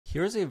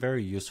Here's a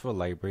very useful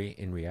library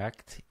in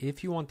React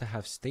if you want to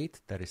have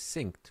state that is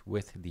synced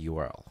with the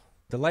URL.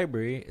 The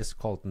library is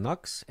called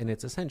Nux, and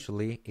it's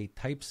essentially a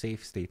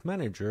type-safe state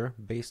manager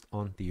based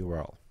on the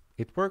URL.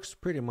 It works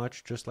pretty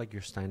much just like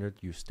your standard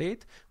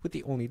useState, with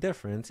the only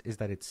difference is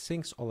that it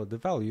syncs all of the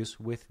values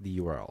with the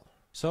URL.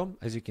 So,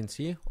 as you can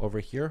see over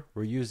here,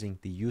 we're using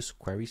the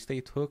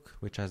useQueryState hook,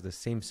 which has the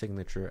same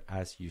signature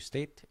as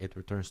useState. It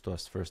returns to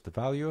us first the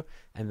value,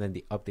 and then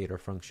the updater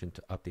function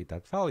to update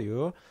that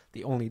value.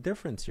 The only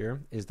difference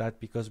here is that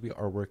because we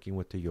are working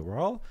with the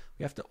URL,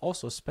 we have to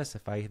also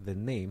specify the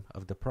name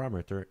of the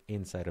parameter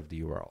inside of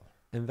the URL.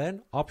 And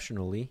then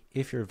optionally,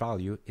 if your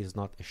value is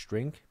not a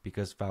string,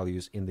 because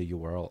values in the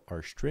URL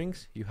are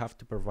strings, you have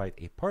to provide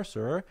a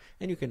parser,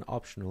 and you can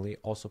optionally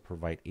also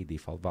provide a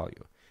default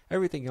value.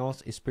 Everything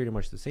else is pretty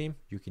much the same.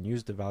 You can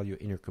use the value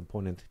in your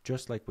component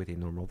just like with a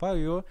normal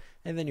value,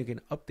 and then you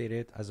can update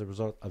it as a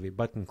result of a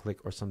button click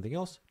or something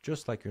else,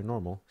 just like your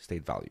normal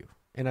state value.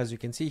 And as you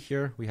can see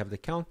here, we have the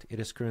count. It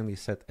is currently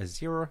set as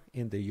 0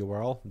 in the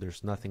URL.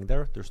 There's nothing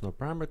there. There's no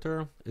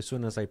parameter. As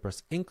soon as I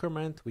press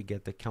increment, we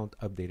get the count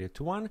updated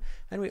to 1.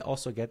 And we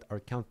also get our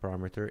count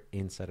parameter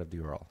inside of the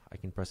URL. I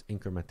can press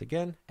increment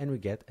again, and we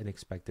get an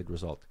expected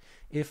result.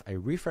 If I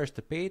refresh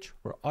the page,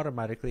 we're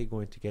automatically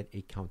going to get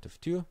a count of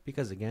 2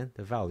 because, again,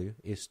 the value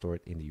is stored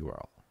in the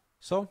URL.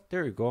 So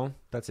there you go.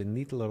 That's a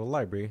neat little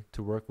library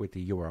to work with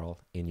the URL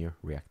in your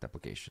React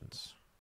applications.